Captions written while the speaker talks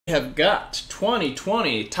Have got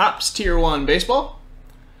 2020 Topps Tier 1 Baseball.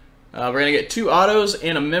 We're going to get 2 autos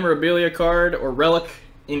and a memorabilia card or relic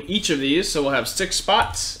in each of these, so we'll have 6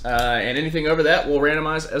 spots, and anything over that we'll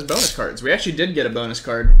randomize as bonus cards. We actually did get a bonus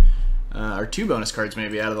card, or 2 bonus cards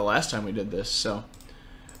maybe, out of the last time we did this, so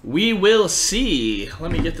we will see.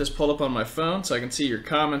 Let me get this pulled up on my phone so I can see your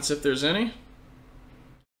comments if there's any.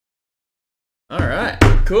 Alright,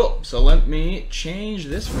 cool. So let me change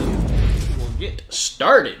this view. We'll get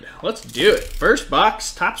started. Let's do it. First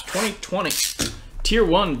box, Topps 2020 Tier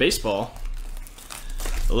 1 Baseball.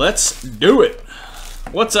 Let's do it.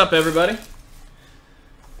 What's up, everybody?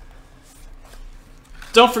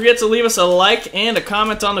 Don't forget to leave us a like and a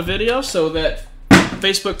comment on the video so that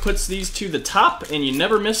Facebook puts these to the top and you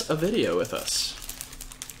never miss a video with us.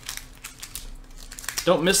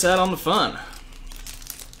 Don't miss out on the fun.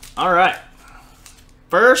 Alright.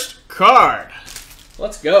 First card.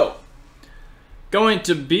 Let's go. Going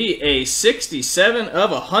to be a 67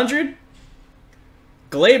 of 100.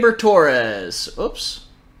 Gleyber Torres. Oops.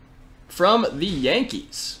 From the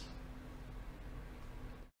Yankees.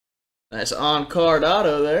 Nice on-card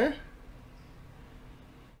auto there.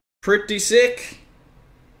 Pretty sick.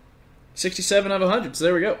 67 of 100. So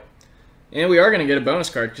there we go. And we are going to get a bonus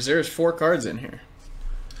card because there's 4 cards in here.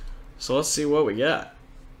 So let's see what we got.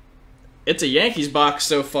 It's a Yankees box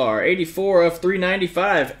so far. 84 of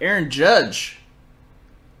 395. Aaron Judge.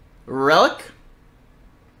 Relic.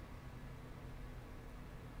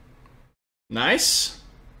 Nice.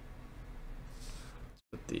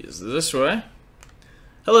 Put these this way.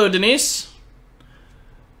 Hello, Denise.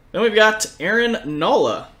 Then we've got Aaron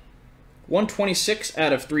Nola. 126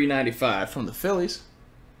 out of 395 from the Phillies.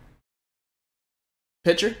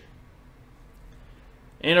 Pitcher.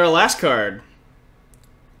 And our last card.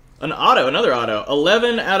 An auto, another auto.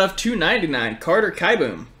 11 out of 299. Carter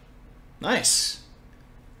Kieboom. Nice.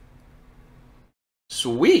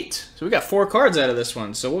 Sweet. So we got 4 cards out of this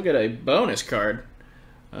one. So we'll get a bonus card.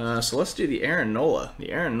 So let's do the Aaron Nola.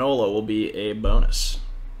 The Aaron Nola will be a bonus.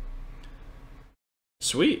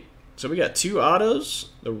 Sweet. So we got 2 autos,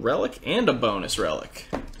 the relic, and a bonus relic.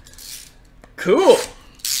 Cool.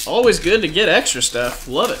 Always good to get extra stuff.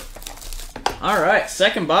 Love it. Alright,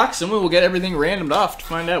 second box, and we will get everything randomed off to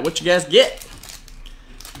find out what you guys get.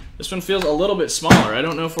 This one feels a little bit smaller. I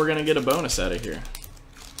don't know if we're going to get a bonus out of here.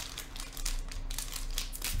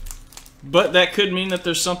 But that could mean that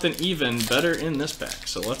there's something even better in this pack.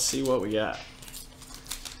 So let's see what we got.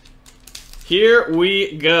 Here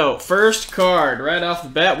we go. First card, right off the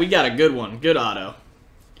bat, we got a good one. Good auto.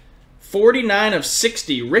 49 of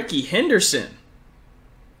 60, Rickey Henderson.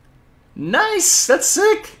 Nice, that's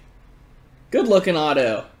sick. Good looking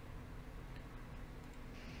auto.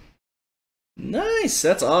 Nice,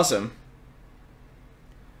 that's awesome.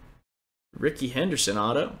 Rickey Henderson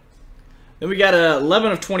auto. Then we got a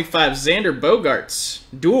 11 of 25, Xander Bogaerts.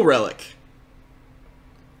 Dual relic.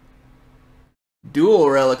 Dual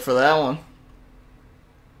relic for that one.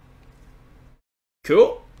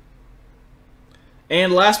 Cool.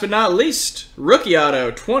 And last but not least, rookie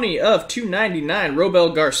auto, 20 of 299,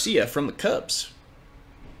 Robel Garcia from the Cubs.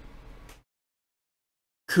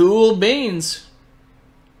 Cool beans.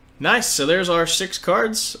 Nice. So there's our 6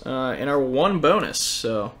 cards and our 1 bonus.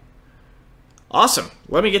 So awesome.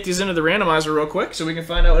 Let me get these into the randomizer real quick so we can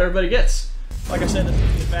find out what everybody gets. Like I said, this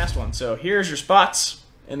is a fast one. So here's your spots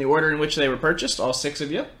in the order in which they were purchased, all 6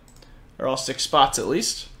 of you, or all 6 spots at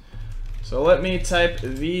least. So let me type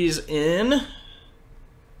these in.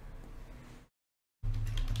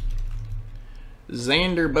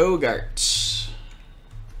 Xander Bogaerts.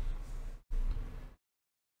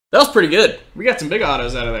 That was pretty good. We got some big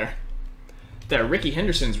autos out of there. That Rickey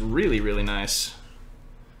Henderson's really, really nice.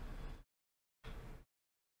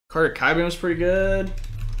 Carter Kieboom's pretty good.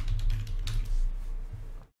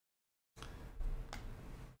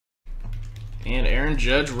 And Aaron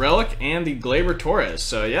Judge relic and the Gleyber Torres.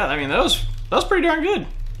 So yeah, I mean that was pretty darn good.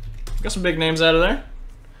 Got some big names out of there.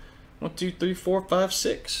 1, 2, 3, 4, 5,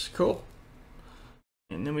 6. Cool.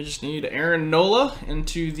 And then we just need Aaron Nola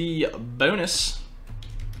into the bonus.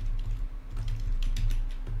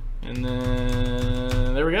 And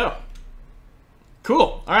then there we go.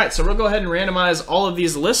 Cool. Alright, so we'll go ahead and randomize all of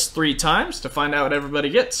these lists 3 times to find out what everybody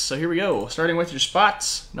gets. So here we go. Starting with your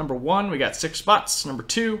spots. Number 1, we got 6 spots. Number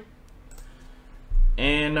 2,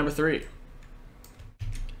 and number 3.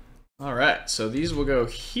 Alright, so these will go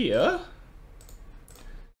here.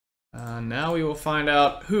 Now we will find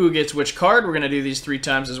out who gets which card. We're going to do these 3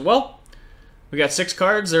 times as well. We got 6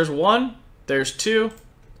 cards. There's 1, there's 2,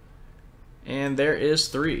 and there is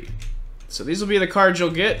 3. So these will be the cards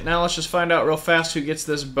you'll get. Now let's just find out real fast who gets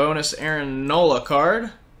this bonus Aaron Nola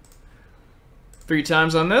card. 3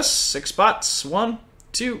 times on this. 6 spots. 1,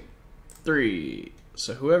 2, 3.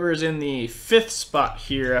 So whoever is in the 5th spot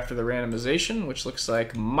here after the randomization, which looks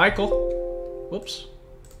like Michael. Whoops.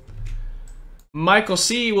 Michael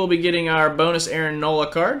C will be getting our bonus Aaron Nola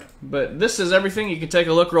card. But this is everything. You can take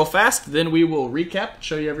a look real fast. Then we will recap,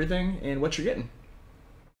 show you everything and what you're getting.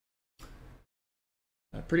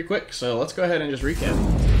 Pretty quick, so let's go ahead and just recap.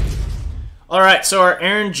 Alright, so our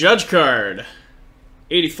Aaron Judge card.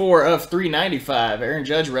 84 of 395. Aaron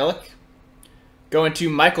Judge relic. Going to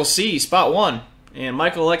Michael C, spot 1. And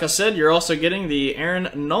Michael, like I said, you're also getting the Aaron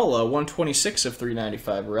Nola 126 of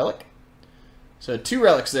 395 relic. So 2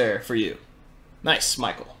 relics there for you. Nice,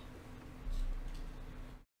 Michael.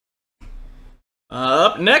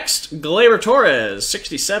 Up next, Gleyber Torres,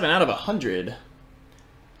 67 out of 100.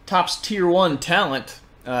 Topps Tier 1 talent.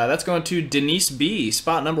 That's going to Denise B,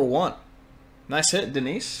 spot number 1. Nice hit,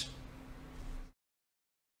 Denise.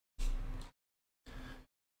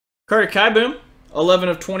 Carter Kieboom, 11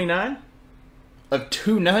 of 29. Of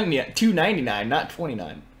 299, not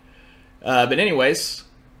 29. But anyways,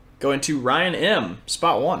 going to Ryan M,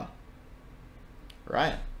 spot 1.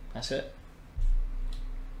 Ryan, that's it.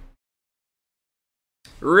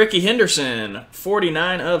 Ricky Henderson,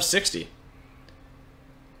 49 of 60.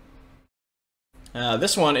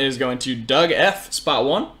 This one is going to Doug F, spot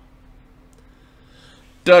 1.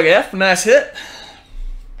 Doug F, nice hit.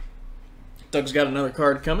 Doug's got another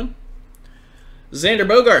card coming. Xander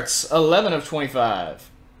Bogaerts, 11 of 25.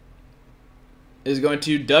 Is going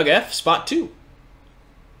to Doug F, spot 2.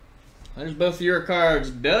 There's both your cards,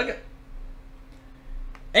 Doug.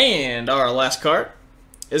 And our last card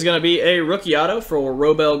is going to be a rookie auto for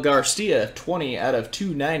Robel Garcia, 20 out of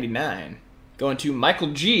 299. Going to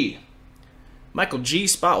Michael G. Michael G,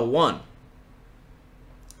 spot 1.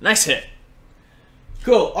 Nice hit.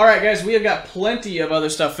 Cool. All right, guys, we have got plenty of other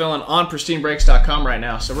stuff filling on PristineBreaks.com right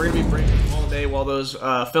now, so we're going to be breaking all day while those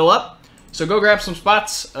fill up. So go grab some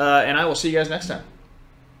spots, and I will see you guys next time.